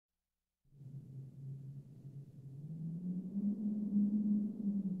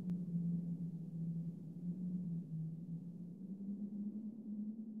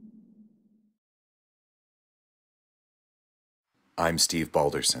I'm Steve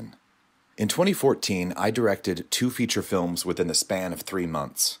Balderson. In 2014, I directed 2 feature films within the span of 3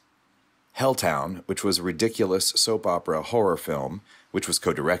 months. Helltown, which was a ridiculous soap opera horror film, which was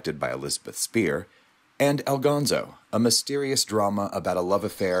co-directed by Elizabeth Spear, and GANZO, a mysterious drama about a love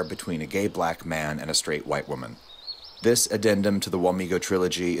affair between a gay black man and a straight white woman. This addendum to the Wamego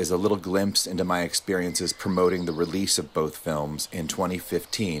trilogy is a little glimpse into my experiences promoting the release of both films in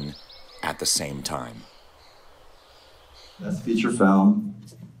 2015 at the same time. Best feature film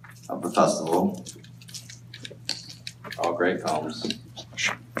of the festival. All great films.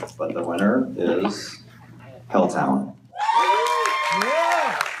 But the winner is Helltown.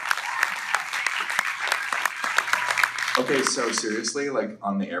 Yeah. Okay, so seriously, like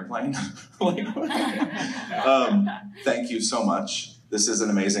on the airplane? Thank you so much. This is an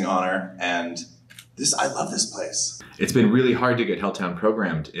amazing honor, and I love this place. It's been really hard to get Helltown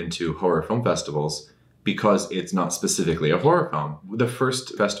programmed into horror film festivals because it's not specifically a horror film. The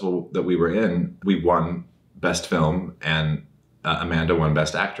first festival that we were in, we won Best Film, and Amanda won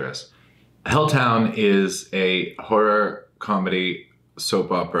Best Actress. Helltown is a horror, comedy,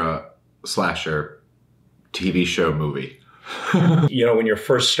 soap opera, slasher, TV show movie. You know, when you're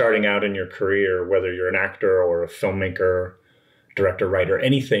first starting out in your career, whether you're an actor or a filmmaker, director, writer,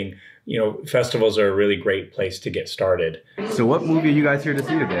 anything, you know, festivals are a really great place to get started. So what movie are you guys here to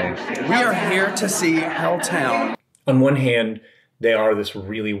see today? We are here to see Helltown. On one hand, they are this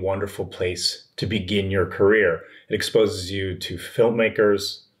really wonderful place to begin your career. It exposes you to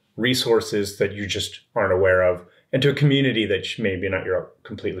filmmakers, resources that you just aren't aware of, and to a community that maybe you're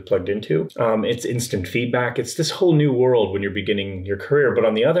completely plugged into. It's instant feedback. It's this whole new world when you're beginning your career. But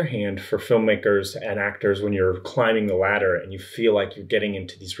on the other hand, for filmmakers and actors, when you're climbing the ladder and you feel like you're getting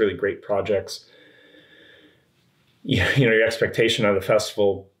into these really great projects, you know, your expectation of the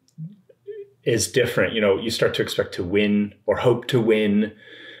festival is different. You know, you start to expect to win or hope to win,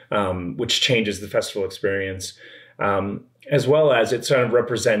 which changes the festival experience, as well as it sort of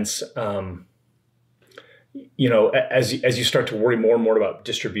represents, you know, as you start to worry more and more about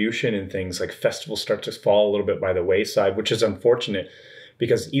distribution and things, like festivals start to fall a little bit by the wayside, which is unfortunate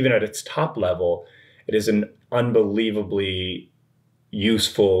because even at its top level, it is an unbelievably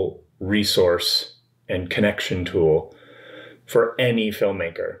useful resource and connection tool for any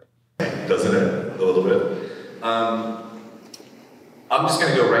filmmaker. Doesn't it? A little bit. I'm just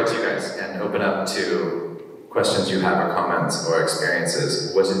going to go right to you guys and open up to questions you have or comments or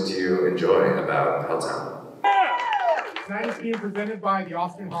experiences. What did you enjoy about Helltown? Tonight is being presented by the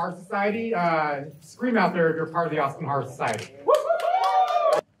Austin Horror Society. Scream out there if you're part of the Austin Horror Society.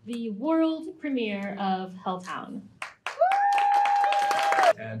 The world premiere of Helltown.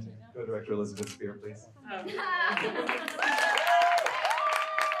 And co-director Elizabeth Spear, please. I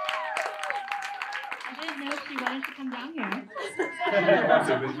didn't know she wanted to come down here.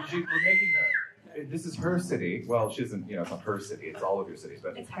 We're making her. This is her city. Well, she isn't, you know, it's not her city. It's all of your cities,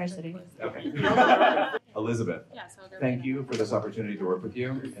 but It's her city. okay. Elizabeth, thank you for this opportunity to work with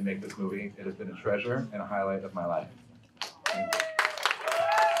you and make this movie. It has been a treasure and a highlight of my life. Thank you.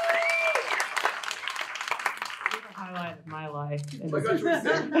 It's a highlight of my life. Oh my gosh, we're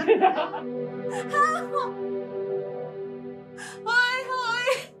sick.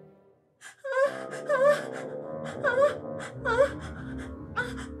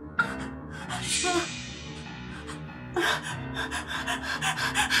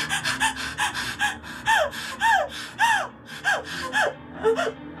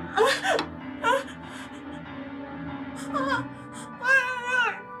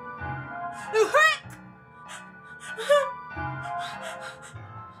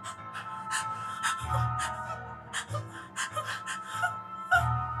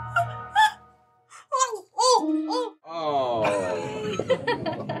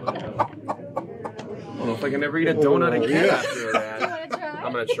 I don't know if I can ever eat a donut again after that.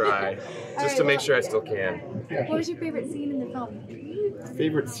 I'm gonna try, just to make sure I still can. What was your favorite scene in the film?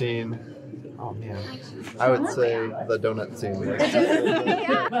 Favorite scene? Oh man, I would say the donut scene.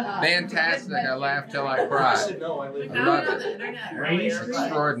 Fantastic! I laughed till I cried. Love it.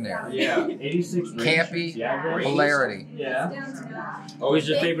 Extraordinary. Yeah. 86. Campy hilarity. Yeah. What was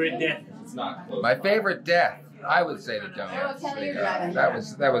your favorite death? It's not close. My favorite death, I would say the donut.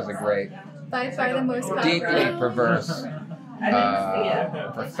 That was a great, By far the most deeply perverse,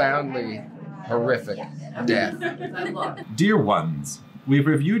 profoundly horrific death. Dear ones, we've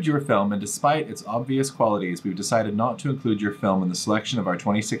reviewed your film, and despite its obvious qualities, we've decided not to include your film in the selection of our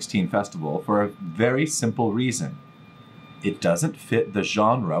 2016 festival for a very simple reason. It doesn't fit the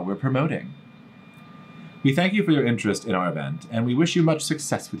genre we're promoting. We thank you for your interest in our event, and we wish you much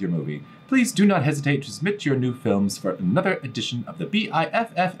success with your movie. Please do not hesitate to submit your new films for another edition of the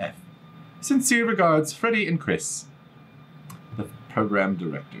BIFFF. Sincere regards, Freddie and Chris, the program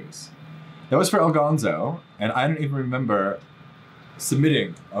directors. That was for El GANZO, and I don't even remember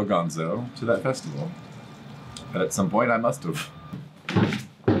submitting El GANZO to that festival. But at some point I must have.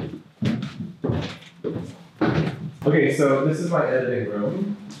 Okay, so this is my editing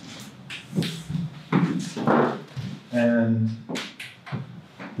room. And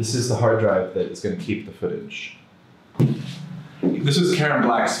this is the hard drive that is going to keep the footage. This is Karen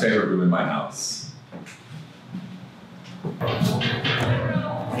Black's favorite room in my house.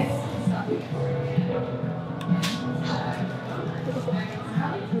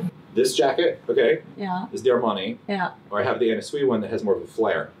 This jacket, okay, Yeah. is the Armani. Yeah. Or I have the Anna Sui one that has more of a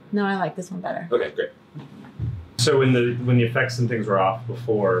flare. No, I like this one better. Okay, great. So when the effects and things were off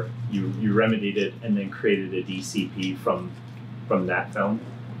before, you remedied it and then created a DCP from that film?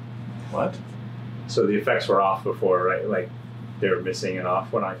 What? So the effects were off before, right? Like they were missing and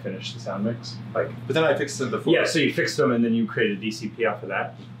off when I finished the sound mix? Like, but then I fixed them before. Yeah, so you fixed them and then you created a DCP off of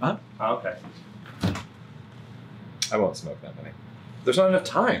that? Huh? Oh, okay. I won't smoke that many. There's not enough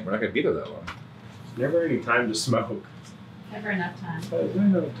time. We're not going to be there that long. Never any time to smoke. Never enough time. There's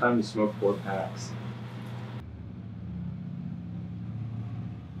never enough time to smoke 4 packs.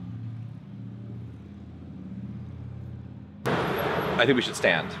 I think we should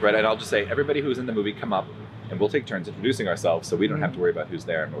stand, right? And I'll just say, everybody who's in the movie, come up, and we'll take turns introducing ourselves, so we don't have to worry about who's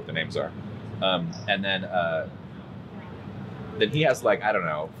there and what their names are. And then he has, like, I don't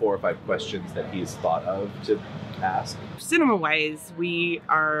know, 4 or 5 questions that he's thought of to ask. Cinema-wise, we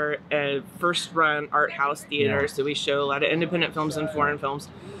are a first-run art house theater, so we show a lot of independent films and foreign films.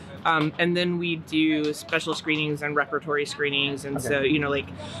 And then we do special screenings and repertory screenings, and so, you know, like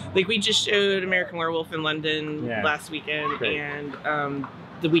we just showed American Werewolf in London last weekend, and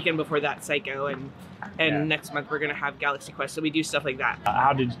the weekend before that, Psycho, and next month we're gonna have Galaxy Quest. So we do stuff like that.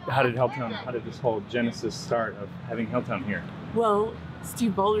 How did Helltown? How did this whole genesis start of having Helltown here? Well,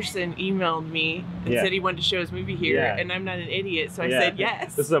 Steve Balderson emailed me and said he wanted to show his movie here, and I'm not an idiot, so I said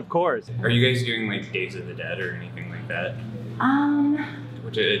yes. This is of course. Are you guys doing like Days of the Dead or anything like that?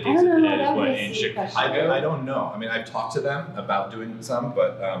 Which Days I don't of the know, Dead is that what was in a Chicago? I don't know. I mean, I've talked to them about doing some,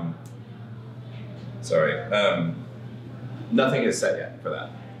 but nothing is set yet for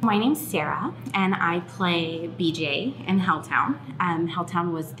that. My name's Sarah, and I play BJ in Helltown.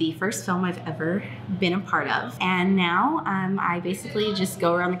 Helltown was the first film I've ever been a part of, and now I basically just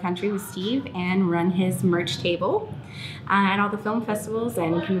go around the country with Steve and run his merch table at all the film festivals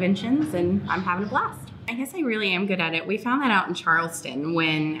and conventions, and I'm having a blast. I guess I really am good at it. We found that out in Charleston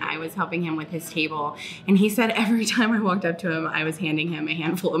when I was helping him with his table, and he said every time I walked up to him, I was handing him a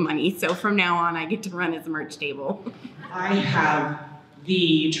handful of money. So from now on, I get to run his merch table. I have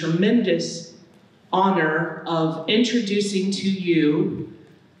the tremendous honor of introducing to you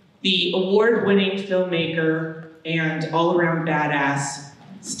the award-winning filmmaker and all-around badass,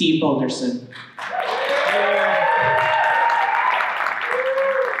 Steve Balderson.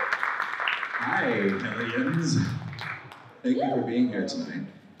 Hi, Hellions. Thank you for being here tonight.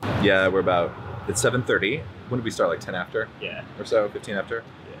 Yeah, it's 7:30. When did we start, like 10 after? Yeah. Or so, 15 after?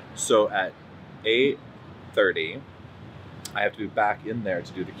 Yeah. So at 8:30, I have to be back in there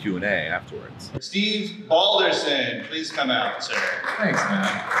to do the Q&A afterwards. Steve Balderson, please come out, sir. Thanks, man.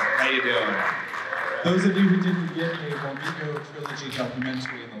 How you doing? Those of you who didn't get a Wamego trilogy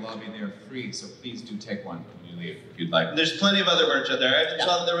documentary in the lobby, they are free, so please do take one when you leave if you'd like. There's plenty of other merch out there. I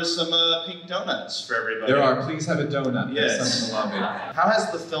saw that there was some pink donuts for everybody. There are. Please have a donut. Yes. There's some in the lobby. How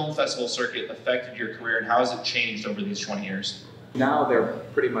has the film festival circuit affected your career, and how has it changed over these 20 years? Now they're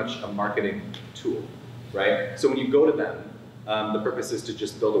pretty much a marketing tool, right? So when you go to them, the purpose is to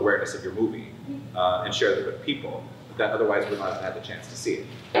just build awareness of your movie and share it with people that otherwise would not have had the chance to see it.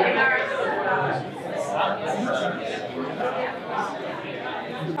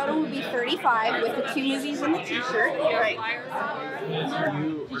 Total would be 35 with the 2 movies and the t-shirt. Right.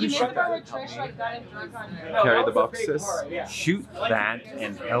 Did you make that with Trish like that in Drunk on Carry the boxes. Shoot that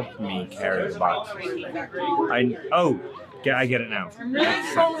and help me carry the boxes. I get it now.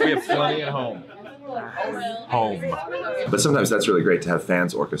 We have plenty at home. Home. But sometimes that's really great to have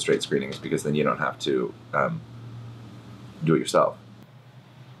fans orchestrate screenings because then you don't have to do it yourself.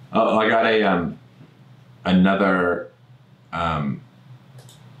 Oh, I got another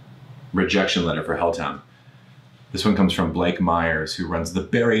rejection letter for Helltown. This one comes from Blake Myers, who runs the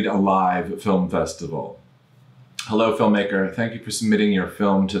Buried Alive Film Festival. Hello, filmmaker. Thank you for submitting your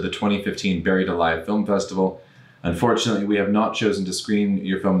film to the 2015 Buried Alive Film Festival. Unfortunately, we have not chosen to screen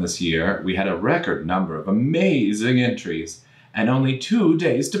your film this year. We had a record number of amazing entries and only 2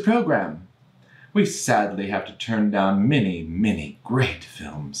 days to program. We sadly have to turn down many, many great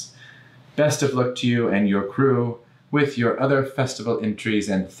films. Best of luck to you and your crew with your other festival entries,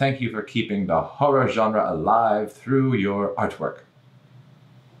 and thank you for keeping the horror genre alive through your artwork.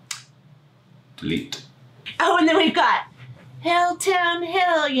 Delete. Oh, and then we've got Helltown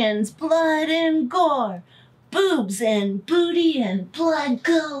Hellions, Blood and Gore, Boobs and Booty and Blood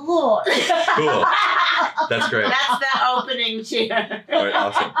Galore. Cool. That's great. That's the opening cheer. All right,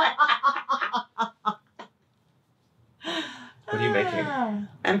 awesome. What are you making?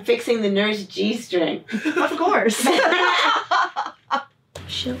 I'm fixing the nurse G-string. Of course.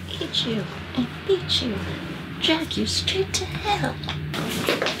 She'll eat you and beat you, drag you straight to hell.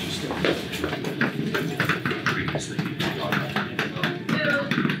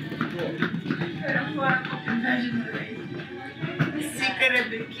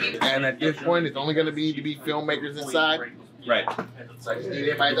 And at this point, it's only going to be filmmakers inside. Right. It's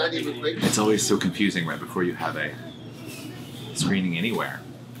It's always so confusing right before you have a screening anywhere.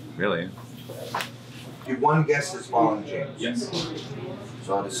 Really. Your one guest is Fallen James. Yes.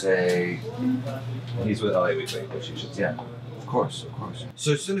 So I'll just say... He's with LA Weekly, which you should see. Yeah. Of course, of course.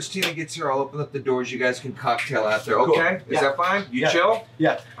 So as soon as Tina gets here, I'll open up the doors. You guys can cocktail out there. Cool. Okay? Is Yeah. that fine? You Yeah. chill?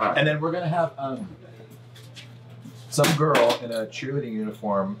 Yeah. All right. And then we're gonna have some girl in a cheerleading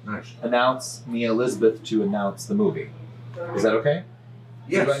uniform announce me and Elizabeth to announce the movie. Is that okay?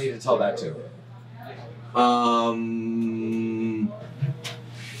 Yes. Who do I need to tell that to?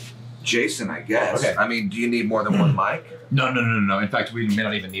 Jason, I guess. Okay. I mean, do you need more than one mic? No. In fact, we may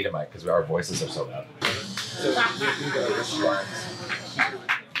not even need a mic because our voices are so loud.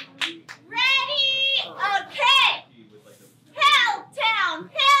 Ready? Okay. Helltown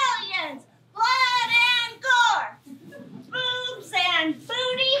Hellions, Blood and Gore, Boobs and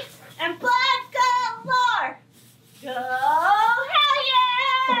Booty and Blood Galore. Go Hellions!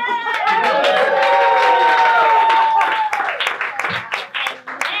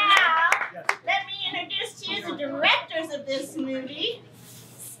 Let me introduce to you the directors of this movie,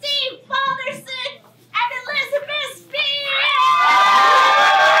 Steve Balderson and Elizabeth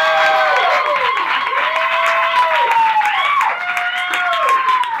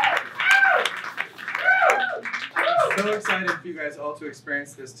So excited for you guys all to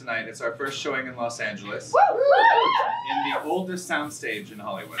experience this tonight. It's our first showing in Los Angeles, in the oldest soundstage in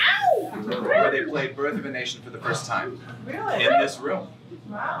Hollywood, where they played Birth of a Nation for the first time. Really? In this room.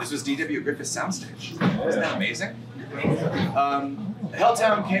 Wow. This was D.W. Griffith's soundstage. Isn't that amazing?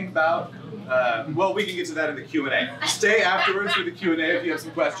 Helltown came about, well, we can get to that in the Q&A. Stay afterwards for the Q&A if you have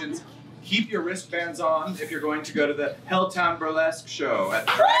some questions. Keep your wristbands on if you're going to go to the Helltown Burlesque show at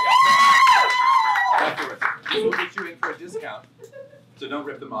the Dragon. Afterwards. We'll get you in for a discount. So don't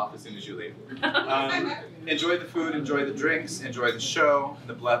rip them off as soon as you leave. Enjoy the food, enjoy the drinks, enjoy the show,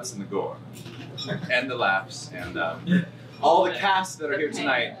 the bloods and the gore. And the laughs. And all the cast that are here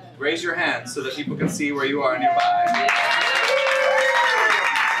tonight, raise your hands so that people can see where you are nearby.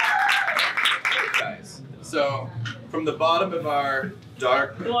 Guys. So, from the bottom of our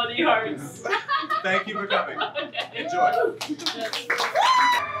dark... Bloody hearts. Thank you for coming. Okay. Enjoy.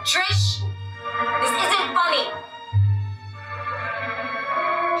 Trish, this isn't funny.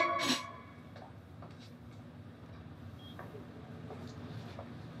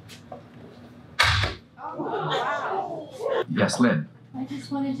 Yes, Lynn. I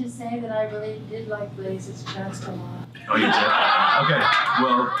just wanted to say that I really did like Blaze's chest a lot. Oh, you did? Okay,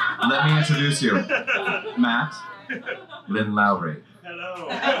 well, let me introduce you. Matt, Lynn Lowry. Hello.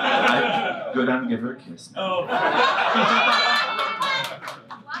 Go down and give her a kiss. Oh.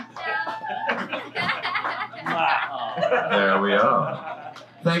 There we are.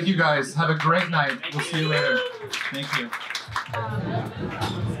 Thank you guys. Have a great night. We'll see you later. Thank you.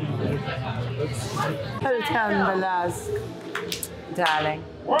 Helltown Burlesque, darling.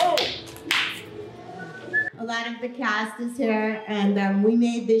 A lot of the cast is here, and we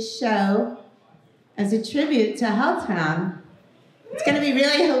made this show as a tribute to Helltown. It's going to be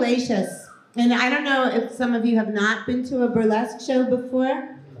really hellacious. And I don't know if some of you have not been to a burlesque show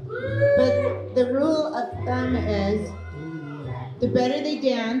before, but the rule of thumb is the better they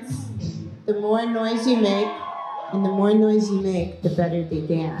dance, the more noise you make, and the more noise you make, the better they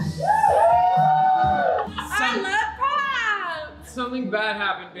dance. I love pop! Something bad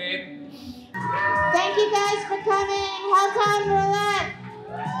happened, babe. Thank you guys for coming. Helltown Burlesque.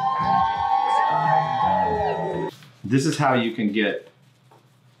 This is how you can get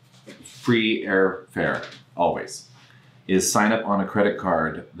free airfare, always, is sign up on a credit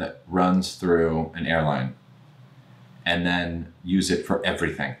card that runs through an airline. and then use it for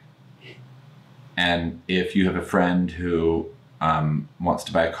everything. And if you have a friend who wants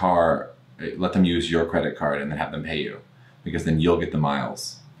to buy a car, let them use your credit card and then have them pay you, because then you'll get the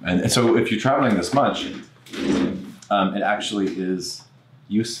miles. And so if you're traveling this much, it actually is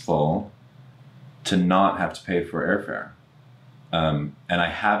useful to not have to pay for airfare. And I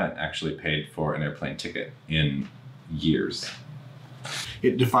haven't actually paid for an airplane ticket in years.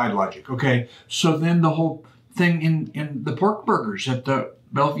 It defied logic. Okay, so then the whole thing in the pork burgers at the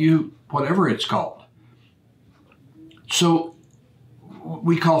Bellevue, whatever it's called. So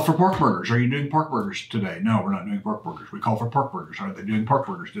we call for pork burgers. Are you doing pork burgers today? No, we're not doing pork burgers. We call for pork burgers. Are they doing pork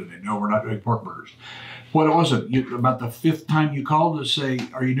burgers today? No, we're not doing pork burgers. What was it? About the 5th time you called to say,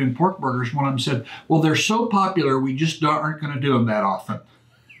 are you doing pork burgers? One of them said, well, they're so popular, we just aren't going to do them that often.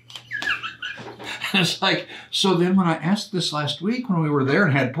 And it's like, so then when I asked this last week when we were there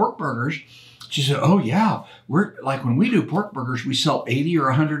and had pork burgers, she said, oh yeah, we're like when we do pork burgers, we sell 80 or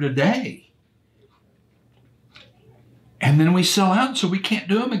 100 a day. And then we sell out, so we can't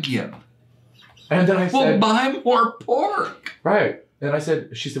do them again. And then I said, well, buy more pork. Right. And I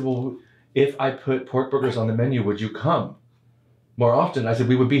said, she said, well, if I put pork burgers on the menu, would you come more often? I said,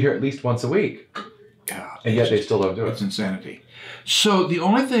 we would be here at least once a week. God, and yet they still don't do it. It's insanity. So the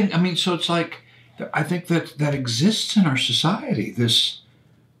only thing, I mean, so it's like, I think that exists in our society, this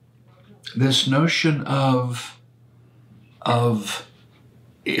notion of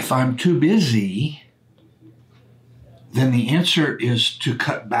if I'm too busy, then the answer is to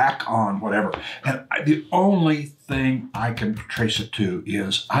cut back on whatever. And the only thing I can trace it to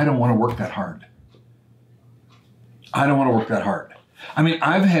is I don't want to work that hard. I don't want to work that hard. I mean,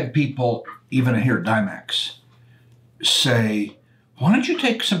 I've had people, even here at Dimax, say, why don't you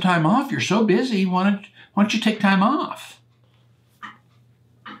take some time off? You're so busy. Why don't you take time off?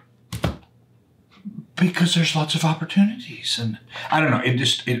 Because there's lots of opportunities. And I don't know,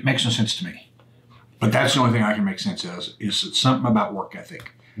 it makes no sense to me. But that's the only thing I can make sense of, is it's something about work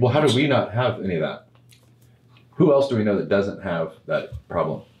ethic. Well, how do we not have any of that? Who else do we know that doesn't have that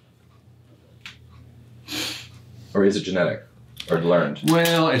problem? Or is it genetic or learned?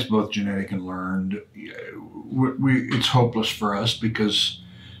 Well, it's both genetic and learned. It's hopeless for us because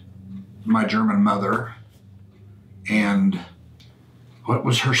my German mother, and what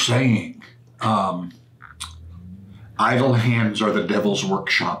was her saying? Idle hands are the devil's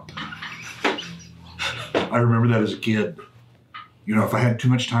workshop. I remember that as a kid. You know, if I had too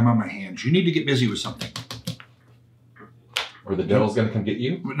much time on my hands, you need to get busy with something. Or the devil's going to come get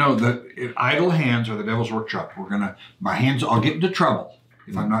you? No, idle hands are the devil's workshop. My hands, I'll get into trouble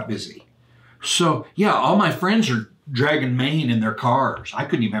if I'm not busy. So, yeah, all my friends are dragging Maine in their cars. I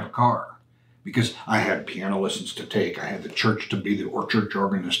couldn't even have a car because I had piano lessons to take. I had the church to be the church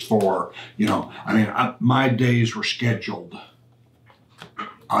organist for. You know, I mean, my days were scheduled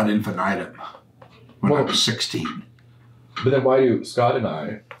ad infinitum when I was 16. But then why do Scott and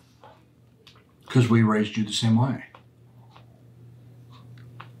I? Because we raised you the same way.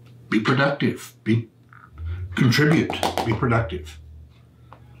 Be productive. Contribute. Be productive.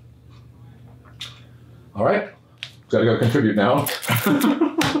 All right. Gotta go contribute now.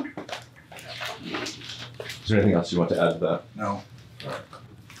 Is there anything else you want to add to that? No.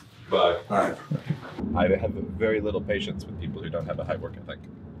 All right. Bye. I have very little patience with people who don't have a high work ethic.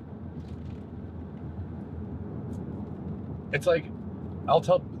 It's like, I'll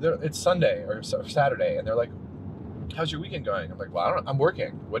tell, it's Sunday or Saturday, and they're like, how's your weekend going? I'm like, well, I don't know. I'm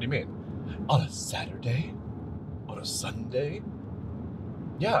working. What do you mean? On a Saturday? On a Sunday?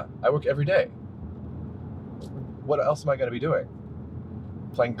 Yeah, I work every day. What else am I going to be doing?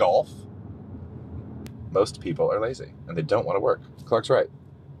 Playing golf? Most people are lazy, and they don't want to work. Clark's right.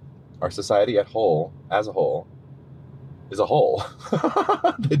 Our society as a whole, is a whole.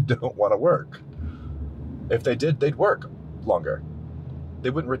 They don't want to work. If they did, they'd work longer. They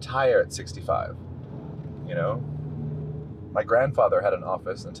wouldn't retire at 65, you know? My grandfather had an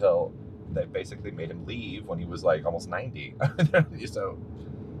office until they basically made him leave when he was like almost 90. So,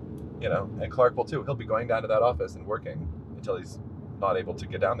 you know, and Clark will too. He'll be going down to that office and working until he's not able to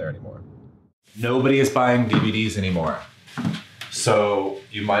get down there anymore. Nobody is buying DVDs anymore. So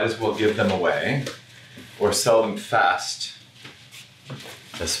you might as well give them away or sell them fast.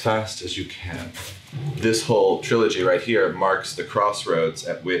 As fast as you can. This whole trilogy right here marks the crossroads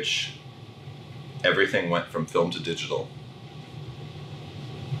at which everything went from film to digital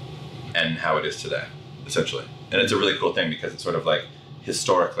and how it is today, essentially. And it's a really cool thing because it sort of like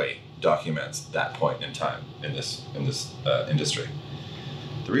historically documents that point in time in this industry.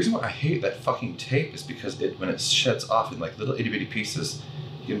 The reason why I hate that fucking tape is because when it sheds off in like little itty bitty pieces,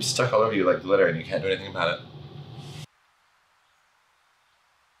 you get them stuck all over you like glitter and you can't do anything about it.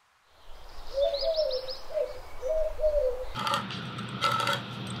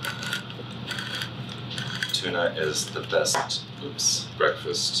 donut is the best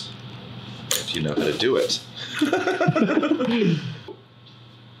breakfast if you know how to do it.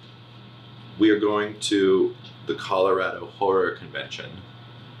 We are going to the Colorado Horror Convention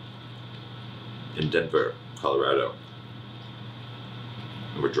in Denver, Colorado.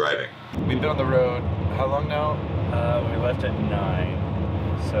 And we're driving. We've been on the road, how long now? We left at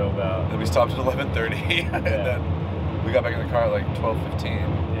 9, so about... Then we stopped at 11:30, Yeah. and then we got back in the car at like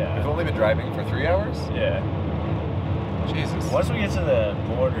 12:15. Yeah. We've only been driving for 3 hours? Yeah. Jesus. Once we get to the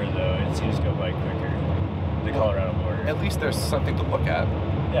border, though, it seems to go by quicker. The Colorado border. At least there's something to look at.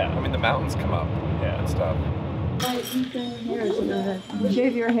 Yeah. I mean, the mountains come up and stuff.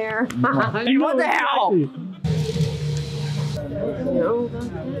 Shave your hair. What the hell?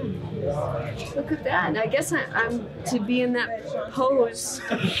 Look at that. I guess I'm to be in that pose.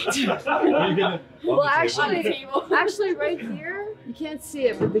 Well, actually right here, you can't see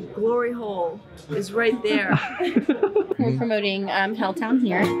it, but the glory hole is right there. We're promoting Helltown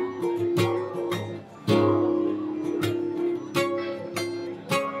here.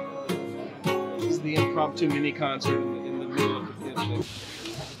 This is the impromptu mini concert in the middle of the thing.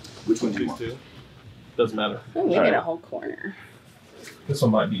 Which one do you want? Doesn't matter. Oh, we get a whole corner. This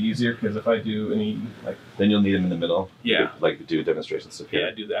one might be easier because if I do any Then you'll need them in the middle. Yeah. Like do demonstrations stuff here.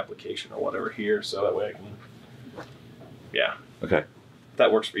 yeah, do the application or whatever here, so that way I can. Yeah. Okay.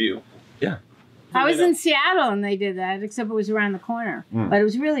 That works for you. Yeah. I was in Seattle and they did that, except it was around the corner. But it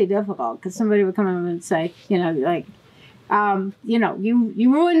was really difficult because somebody would come in and say, you know, like,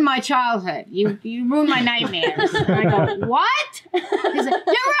 you ruined my childhood. You ruined my nightmares. And I go, what? He said,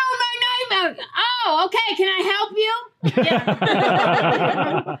 you ruined my nightmares. Oh, okay. Can I help you? Yeah.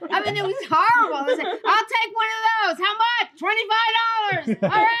 I mean, it was horrible. I said, I'll take one of those. How much? $25.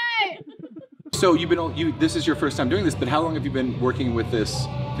 All right. So this is your first time doing this, but how long have you been working with this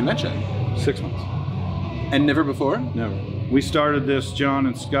convention? 6 months. And never before? Never. We started this, John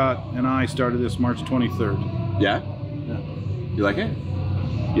and Scott and I started this March 23rd. Yeah? Yeah. You like it?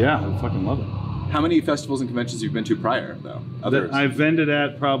 Yeah, I fucking love it. How many festivals and conventions have you been to prior, though? Others? I've vended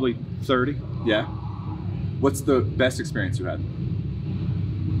at probably 30. Yeah? What's the best experience you had?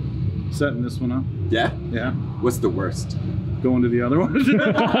 Setting this one up. Yeah? Yeah. What's the worst? Going to the other one.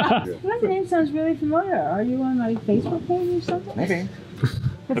 That name sounds really familiar. Are you on my Facebook page or something? Maybe.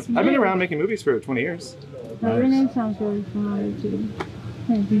 I've been around making movies for 20 years. No, your name sounds really familiar too.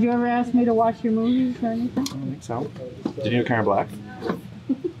 Hey, did you ever ask me to watch your movies or anything? I don't think so. Did you know Karen Black?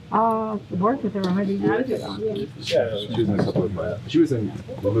 Worked with her 100 years ago. Yeah. She was in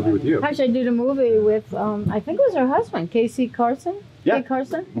the movie with you. Actually, I did a movie with, I think it was her husband, Casey Carson. Yeah. Kay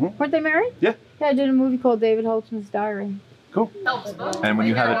Carson. Weren't they married? Yeah. Yeah, I did a movie called David Holtzman's Diary. Cool. And when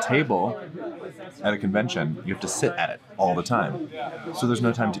you have a table at a convention, you have to sit at it all the time. So there's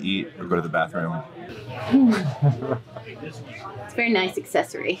no time to eat or go to the bathroom. It's a very nice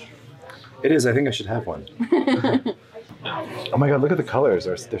accessory. It is. I think I should have one. Oh my god, look at the colors.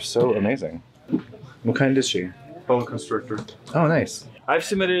 They're so amazing. What kind is she? Boa constrictor. Oh, nice. I've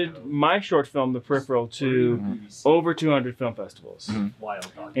submitted my short film, The Peripheral, to over 200 film festivals.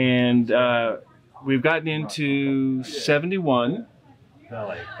 And we've gotten into 71,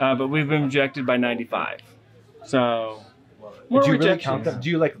 but we've been rejected by 95. So Do you really count them? Do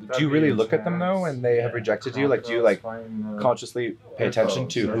you really look at them though when they have rejected you? Like, do you consciously pay attention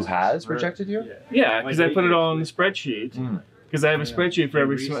to who has rejected you? Yeah, because I put it all in the spreadsheet. Because I have a spreadsheet for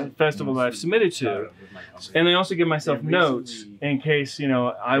every festival that I've submitted to. And I also give myself notes in case,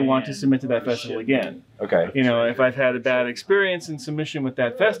 I want to submit to that festival again. Okay. If I've had a bad experience in submission with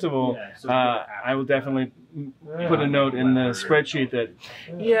that festival, I will definitely put a note in the spreadsheet that,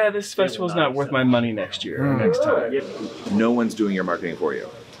 yeah, this festival is not worth my money next year or next time. No one's doing your marketing for you,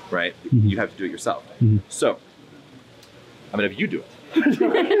 right? You have to do it yourself. So, I'm gonna have you do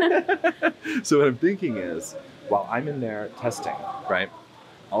it. So what I'm thinking is, while I'm in there testing, right,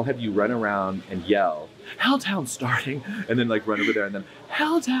 I'll have you run around and yell, Helltown's starting, and then run over there and then,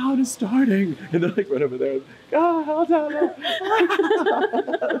 Helltown is starting, and then run over there and, Helltown.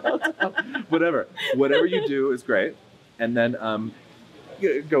 Whatever you do is great, and then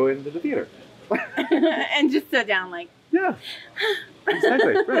go into the theater. And just sit down Yeah,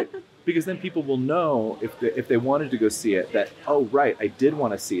 exactly, right. Because then people will know if they wanted to go see it that, oh, right, I did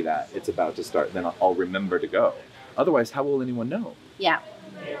want to see that. It's about to start. Then I'll remember to go. Otherwise, how will anyone know? Yeah.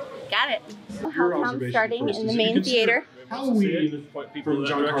 Got it. Helltown starting in the main theater. Halloween from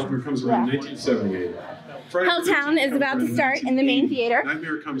John Carpenter comes around 1978. Helltown is about to start in the main theater.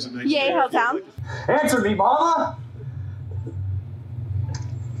 Nightmare comes in Yay, Helltown. Answer me, Mama!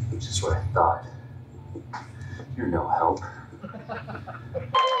 Which is what I thought. You're no help.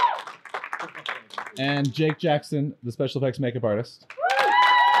 And Jake Jackson, the special effects makeup artist.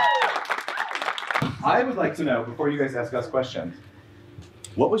 I would like to know, before you guys ask us questions,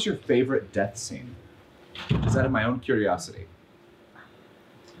 what was your favorite death scene? Just out of my own curiosity.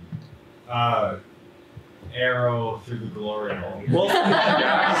 Arrow through the glory hole.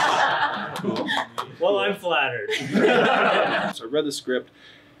 Well, I'm flattered. So I read the script,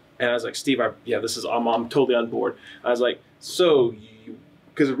 and I was like, Steve, I'm totally on board. I was like, so you,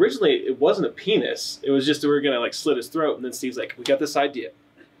 because originally it wasn't a penis. It was just we were gonna like slit his throat, and then Steve's like, we got this idea.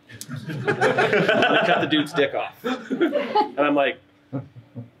 I'm gonna cut the dude's dick off. And I'm like,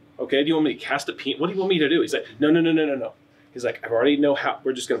 okay, do you want me to cast a penis? What do you want me to do? He's like, no. He's like, I already know how.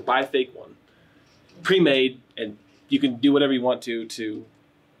 We're just gonna buy a fake one, pre-made, and you can do whatever you want to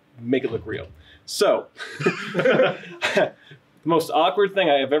make it look real. So, the most awkward thing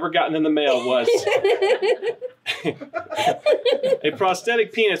I have ever gotten in the mail was a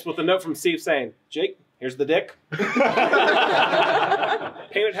prosthetic penis with a note from Steve saying, Jake, here's the dick.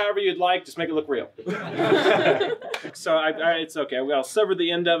 Paint it however you'd like, just make it look real. So it's okay. I'll sever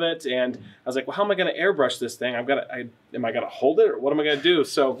the end of it, and I was like, well, how am I going to airbrush this thing? Am I going to hold it, or what am I going to do?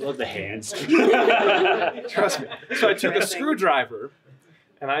 So love the hands. Trust me. So I took a screwdriver,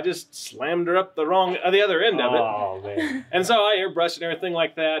 and I just slammed her up the other end of it. Oh, man. And so I airbrushed and everything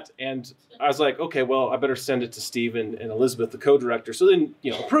like that, and I was like, okay, well, I better send it to Steve and Elizabeth, the co-director, so then,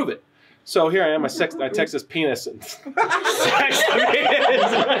 approve it. So here I am, I text this penis and I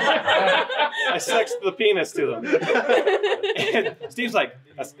sext the penis to them. And Steve's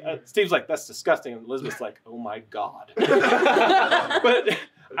like, that's disgusting. And Elizabeth's like, oh my God. But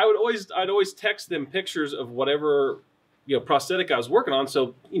I'd always text them pictures of whatever prosthetic I was working on,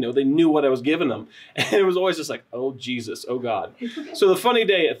 so they knew what I was giving them, and it was always just like, oh Jesus, oh God. So the funny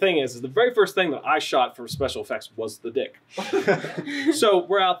thing is the very first thing that I shot for special effects was the dick. So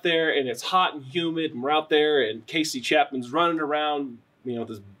we're out there, and it's hot and humid, and we're out there, and Casey Chapman's running around, with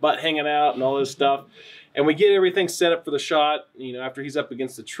his butt hanging out and all this stuff, and we get everything set up for the shot. After he's up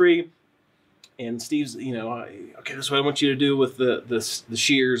against the tree. And Steve's, okay, this is what I want you to do with the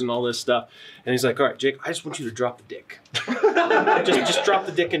shears and all this stuff. And he's like, all right, Jake, I just want you to drop the dick. just drop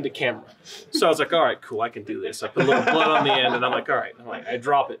the dick into camera. So I was like, all right, cool, I can do this. I put a little blood on the end, and I'm like, all right. I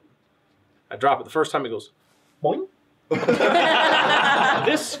drop it. The first time it goes, boing.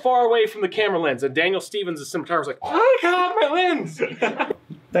 This far away from the camera lens. And Daniel Stevens, the cinematographer, was like, oh my God, my lens.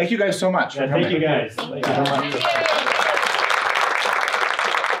 Thank you guys so much. Yeah, thank you guys. Thank you so much.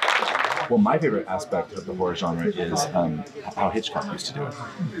 Well, my favorite aspect of the horror genre is how Hitchcock used to do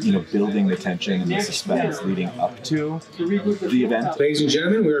it. Building the tension and the suspense leading up to the event. Ladies and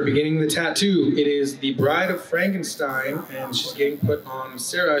gentlemen, we are beginning the tattoo. It is the Bride of Frankenstein, and she's getting put on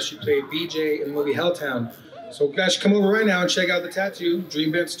Sarah. She played BJ in the movie Helltown. So you guys should come over right now and check out the tattoo.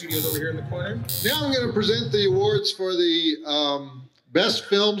 Dream Bent Studios over here in the corner. Now I'm going to present the awards for the best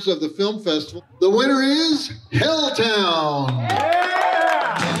films of the film festival. The winner is Helltown. Yeah!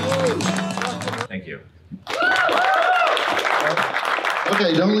 Thank you.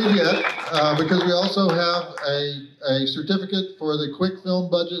 Okay, don't leave yet, because we also have a certificate for the quick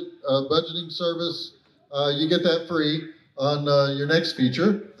film budgeting service. You get that free on your next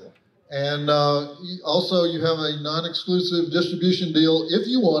feature. And also you have a non-exclusive distribution deal, if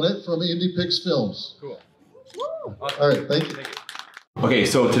you want it, from Indie Pix Films. Cool. All right, thank you. Okay,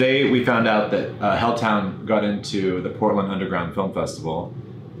 so today we found out that Helltown got into the Portland Underground Film Festival.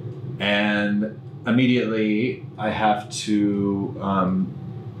 And immediately I have to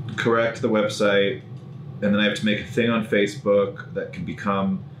correct the website, and then I have to make a thing on Facebook that can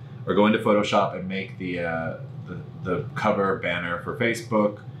become, or go into Photoshop and make the cover banner for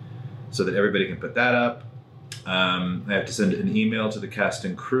Facebook so that everybody can put that up. I have to send an email to the cast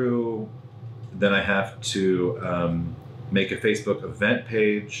and crew. Then I have to make a Facebook event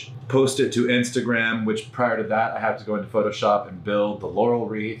page, post it to Instagram, which prior to that I have to go into Photoshop and build the laurel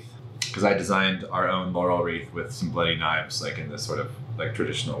wreath, because I designed our own laurel wreath with some bloody knives, like in this sort of like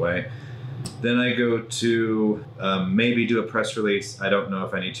traditional way. Then I go to maybe do a press release. I don't know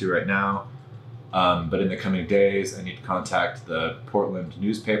if I need to right now, but in the coming days I need to contact the Portland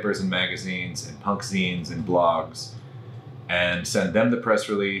newspapers and magazines and punk zines and blogs and send them the press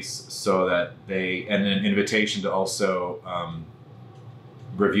release so that and an invitation to also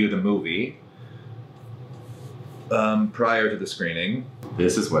review the movie prior to the screening.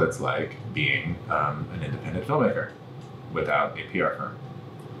 This is what it's like being an independent filmmaker without a PR firm.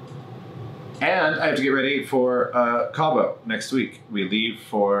 And I have to get ready for Cabo next week. We leave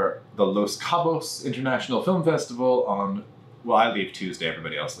for the Los Cabos International Film Festival on, well, I leave Tuesday,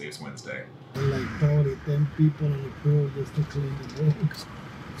 everybody else leaves Wednesday. Like probably 10 people in the crew just to clean the rooms.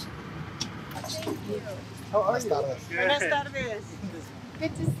 How are you? Buenas tardes.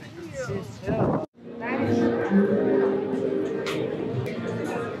 Good to see you.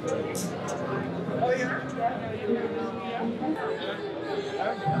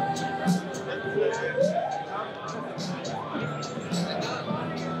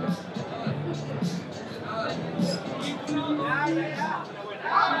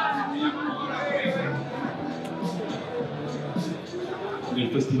 El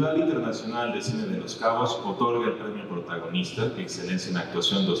Festival Internacional de Cine de Los Cabos otorga el premio protagonista, Excelencia en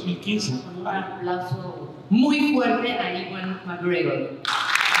Actuación 2015. Un aplauso muy fuerte a Ewan McGregor.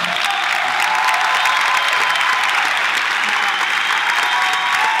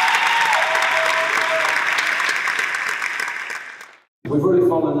 We've really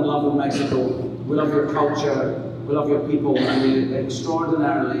fallen in love with Mexico. We love your culture, we love your people, and the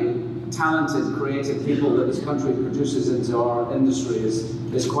extraordinarily talented, creative people that this country produces into our industry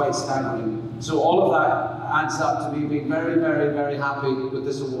is quite staggering. So all of that adds up to me being very, very, very happy with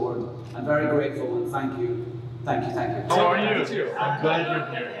this award. I'm very grateful and thank you. Thank you, thank you. How are you? I'm glad you're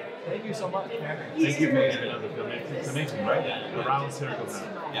here. Thank you so much. Thank you for the film. It's amazing, right? The round circle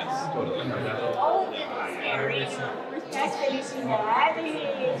now. Yes, totally.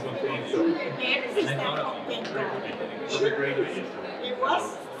 It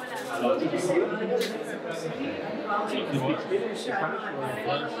was.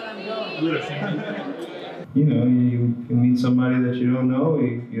 You know, you meet somebody that you don't know.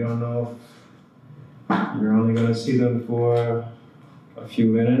 You don't know if you're only going to see them for a few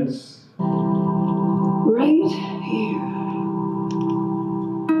minutes. Right here.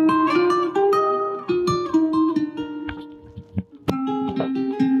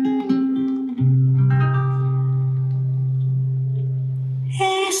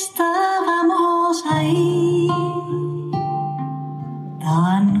 Estábamos ahí,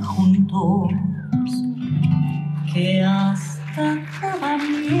 tan juntos, que hasta daba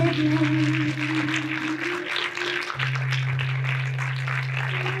miedo.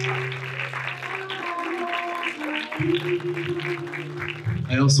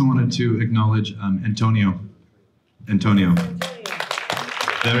 I also wanted to acknowledge Antonio. Antonio.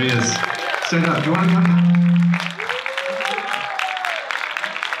 There he is. Stand up. Do you want to come?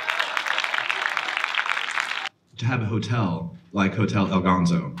 To have a hotel like Hotel El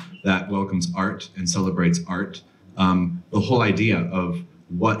Ganzo that welcomes art and celebrates art, the whole idea of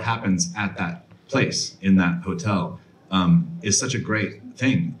what happens at that place in that hotel is such a great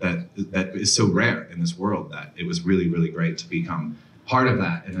thing that is so rare in this world that it was really, really great to become part of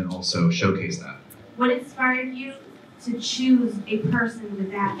that and then also showcase that. What inspired you to choose a person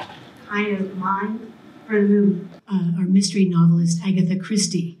with that kind of mind for the movie? Our mystery novelist, Agatha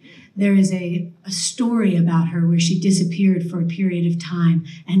Christie. There is a story about her where she disappeared for a period of time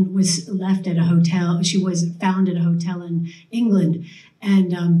and was left at a hotel. She was found at a hotel in England.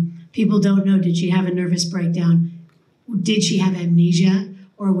 And people don't know, did she have a nervous breakdown? Did she have amnesia?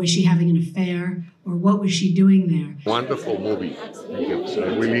 Or was she having an affair? Or what was she doing there? Wonderful movie.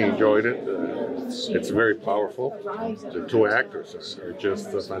 I really enjoyed it. It's very powerful. The two actors are just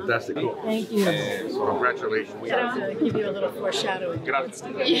fantastic. Thank you. Congratulations. To give you a little foreshadowing.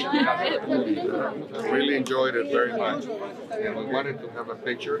 Really enjoyed it very much. And we wanted to have a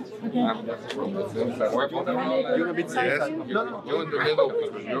picture. I'm from the film festival. Yes, you're in the middle.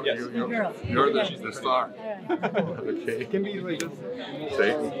 You're the star. Okay.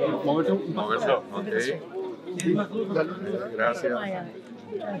 Sí. Momento. Okay. Gracias.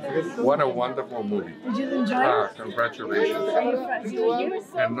 What a wonderful movie. Did you enjoy it? Congratulations.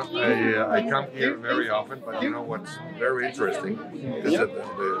 And I come here very often, but you know what's very interesting is that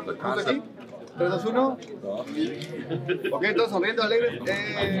the concept. 3, 2, 1. Ok, todos sonriendo, alegres.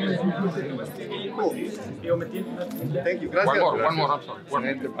 Thank you. Gracias. One more, I'm sorry.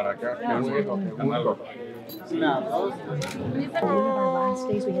 Gente para acá. Qué bueno.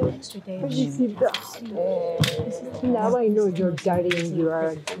 Now I know you're daddy and you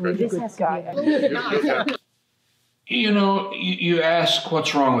are a really good guy. You know, you ask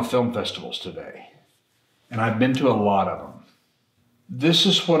what's wrong with film festivals today, and I've been to a lot of them. This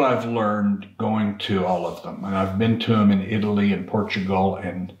is what I've learned going to all of them, and I've been to them in Italy and Portugal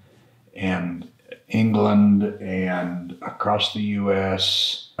and England and across the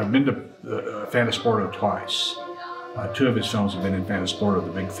U.S. I've been to Fantasporto twice. 2 of his films have been in Fantasporto,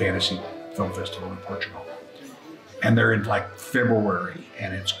 the big fantasy film festival in Portugal. And they're in like February,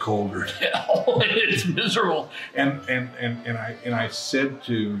 and it's colder than hell, and it's miserable. And I said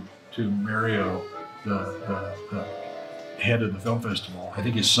to Mario, the head of the film festival, I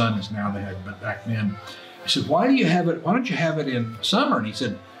think his son is now the head, but back then, I said, why don't you have it in summer? And he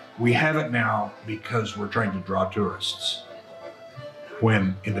said, We have it now because we're trying to draw tourists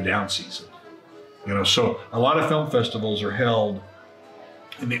when in the down season. You know, so a lot of film festivals are held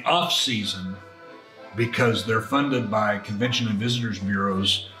in the off season because they're funded by convention and visitors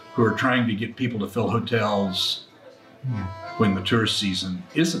bureaus who are trying to get people to fill hotels when the tourist season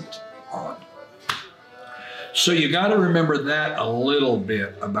isn't on. So you got to remember that a little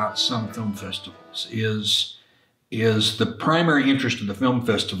bit about some film festivals is the primary interest of the film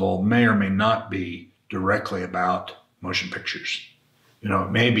festival may or may not be directly about motion pictures. You know,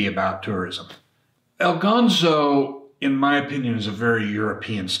 it may be about tourism. El GANZO, in my opinion, is a very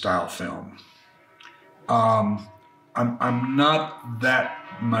European style film. I'm not that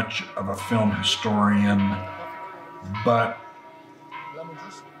much of a film historian, but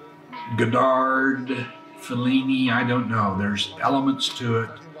Godard, Fellini, I don't know. There's elements to it.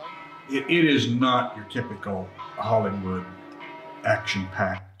 It is not your typical Hollywood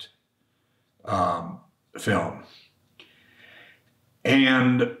action-packed film.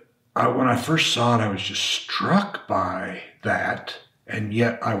 And when I first saw it, I was just struck by that, and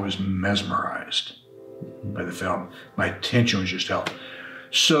yet I was mesmerized by the film. My attention was just held.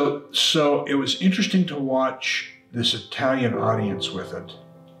 So it was interesting to watch this Italian audience with it.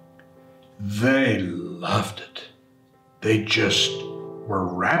 They loved it. They just were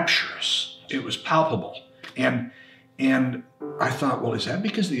rapturous. It was palpable. And I thought, well, is that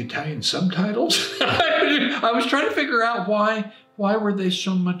because of the Italian subtitles? I was trying to figure out why were they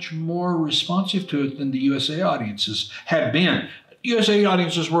so much more responsive to it than the USA audiences had been. USA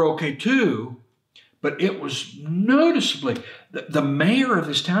audiences were okay too, but it was noticeably, the mayor of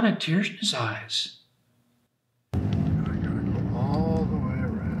this town had tears in his eyes. All the way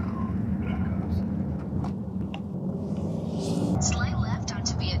around. Slide left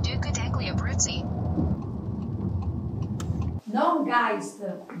onto Viaduca degli Abruzzi. Non Geist,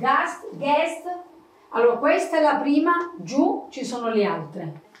 Guest. Allora questa è la prima, giù ci sono le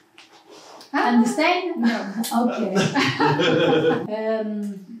altre. Understand? No. Ok.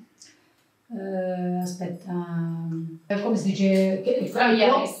 Aspetta. Come si dice?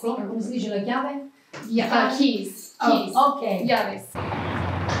 Come si dice la chiave? Keys. Oh, ok. Llaves.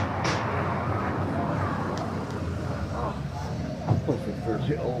 Oh, they're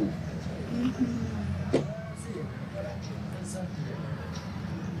very old.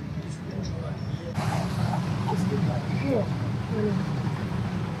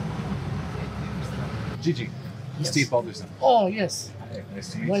 Gigi, Yes. Steve Balderson. Oh, yes. Hey,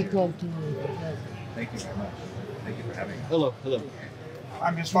 nice to meet you. Welcome to. Thank you very much. Thank you for having me. Hello, hello.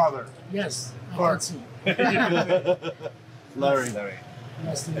 I'm his father. Yes, I Clark. can see. Larry.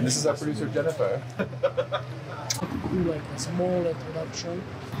 Nice to meet And this is our producer, Jennifer. Do like a small introduction.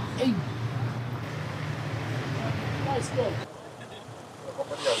 Hey. Nice dog.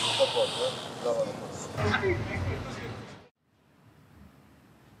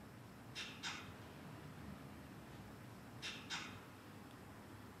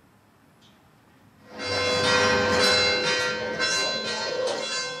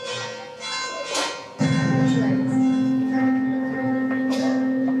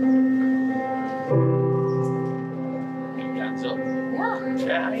 GANZO?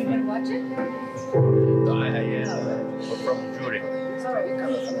 Yeah. Are you going to watch it? We're from Zurich. Sorry, we're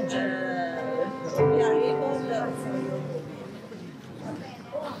coming from the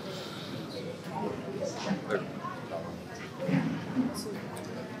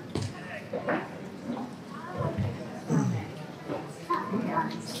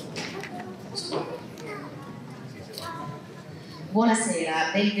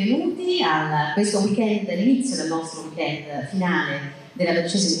Buonasera, benvenuti a questo weekend, l'inizio del nostro weekend finale della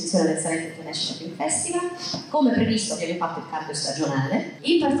 12ª edizione del Salento International Film Festival. Come previsto abbiamo fatto il cambio stagionale.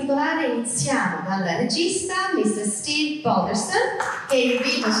 In particolare iniziamo dal regista Mr. Steve Balderson, che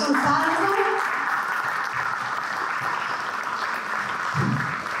invito sul palco.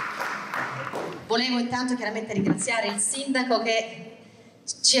 Volevo intanto chiaramente ringraziare il sindaco che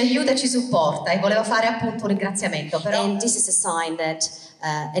ci aiuta e ci supporta e voleva fare appunto un ringraziamento. Però... And this is a sign that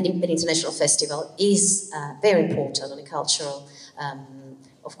an international festival is very important on a cultural,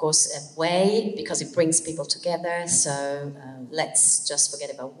 of course, way, because it brings people together. So let's just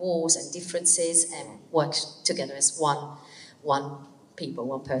forget about wars and differences and work together as one people,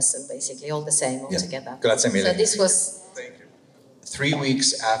 one person, basically, all the same, all together. Grazie mille. So this was... 3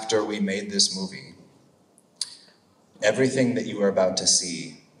 weeks after we made this movie, everything that you were about to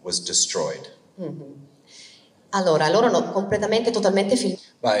see was destroyed Allora, loro hanno completamente, totalmente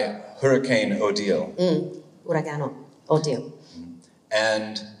by Hurricane Odile. Uragano Odile.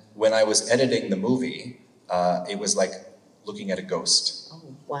 And when I was editing the movie, it was like looking at a ghost.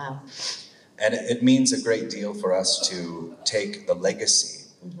 Wow. And it means a great deal for us to take the legacy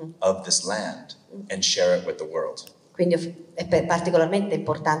of this land and share it with the world. Quindi è particolarmente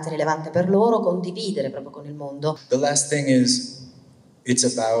importante e rilevante per loro condividere proprio con il mondo. The last thing is, it's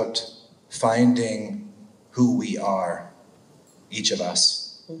about finding who we are, each of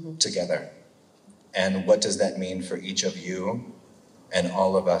us, together. And what does that mean for each of you and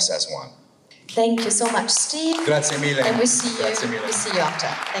all of us as one? Thank you so much, Steve. Grazie mille. And we see you. Grazie mille. We see you after.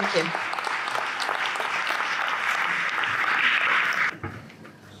 Thank you.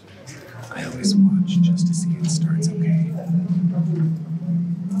 I always watch just to see it starts okay.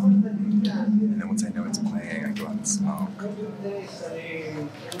 And then once I know it's playing, I go out and smoke.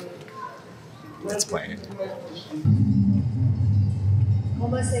 It's playing.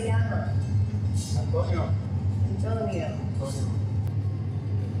 ¿Cómo se llama? Antonio. Antonio.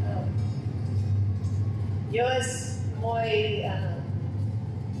 Yo es muy, I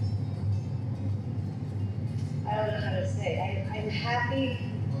don't know how to say. I'm happy.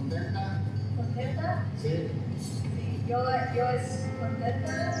 ¿Contenta? ¿Contenta? Sí. Yo es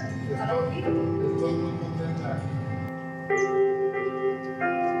contenta. Estoy muy contenta.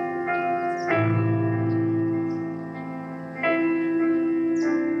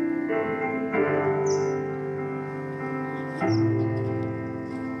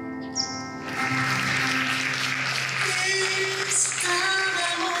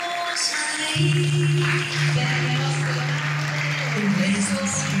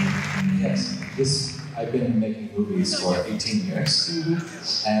 Yes, I've been making movies for 18 years,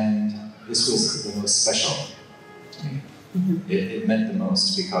 and this was the most special to me. It meant the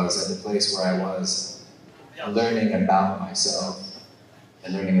most because at the place where I was, learning about myself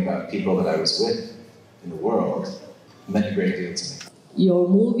and learning about people that I was with in the world meant a great deal to me. Your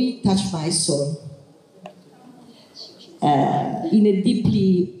movie touched my soul in a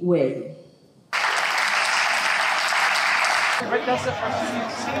deeply way.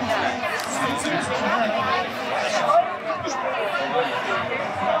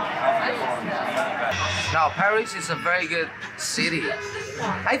 Now, Paris is a very good city.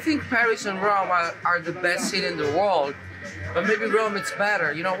 I think Paris and Rome are the best city in the world, but maybe Rome is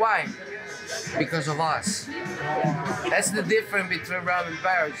better. You know why? Because of us. That's the difference between Rome and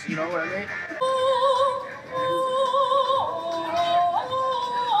Paris, you know what I mean?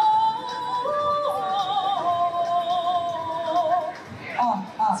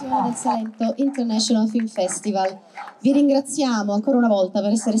 Del Salento International Film Festival. Vi ringraziamo ancora una volta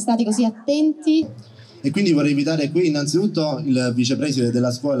per essere stati così attenti. E quindi vorrei invitare qui innanzitutto il vicepresidente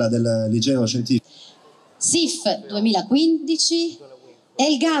della scuola del liceo scientifico. SIF 2015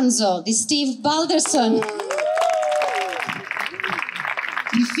 e il GANZO di Steve Balderson.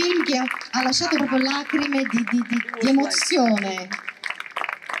 Il film che ha lasciato proprio lacrime di emozione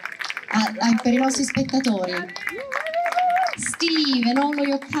per i nostri spettatori. Steve and all of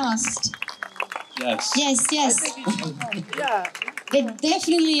your cast. Yes. They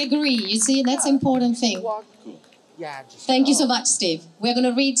definitely agree. You see, that's an important thing. Thank you so much, Steve. We're going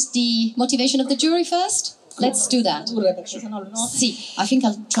to read the motivation of the jury first. Let's do that. Sì, I think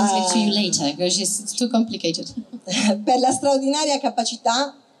I'll translate to you later because it's too complicated. Per la straordinaria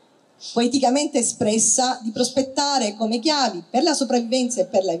capacità poeticamente espressa di prospettare come chiavi per la sopravvivenza e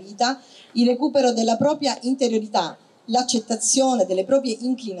per la vita il recupero della propria interiorità, l'accettazione delle proprie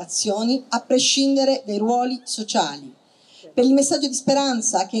inclinazioni a prescindere dai ruoli sociali, per il messaggio di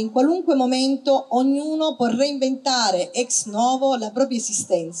speranza che in qualunque momento ognuno può reinventare ex novo la propria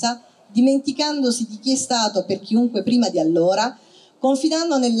esistenza, dimenticandosi di chi è stato per chiunque prima di allora,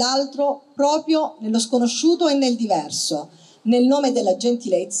 confidando nell'altro proprio nello sconosciuto e nel diverso, nel nome della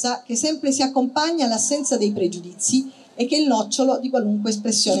gentilezza che sempre si accompagna all'assenza dei pregiudizi e che è il nocciolo di qualunque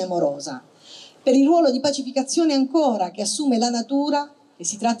espressione amorosa. Per il ruolo di pacificazione ancora che assume la natura, che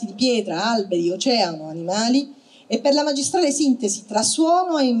si tratti di pietra, alberi, oceano, animali, e per la magistrale sintesi tra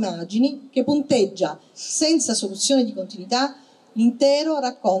suono e immagini che punteggia, senza soluzione di continuità, l'intero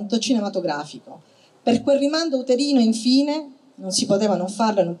racconto cinematografico. Per quel rimando uterino, infine, non si poteva non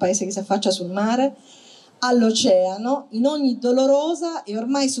farlo in un paese che si affaccia sul mare, all'oceano, in ogni dolorosa e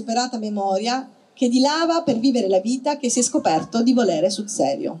ormai superata memoria che dilava per vivere la vita che si è scoperto di volere sul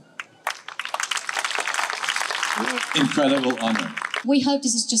serio. Incredible honor. We hope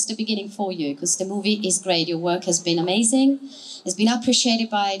this is just the beginning for you because the movie is great. Your work has been amazing. It's been appreciated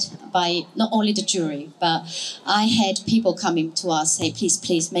by not only the jury, but I had people coming to us say,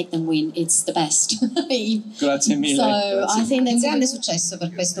 please make them win. It's the best. Grazie mille. So Grazie. I think that's un grande successo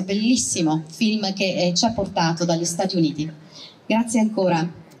per questo bellissimo film che ci ha portato dagli Stati Uniti. Grazie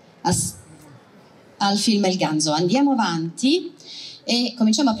ancora al film Il Ganzo. Andiamo avanti. e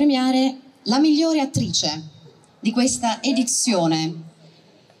cominciamo a premiare la migliore attrice di questa edizione.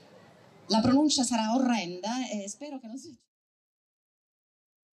 La pronuncia sarà orrenda e spero che non sia...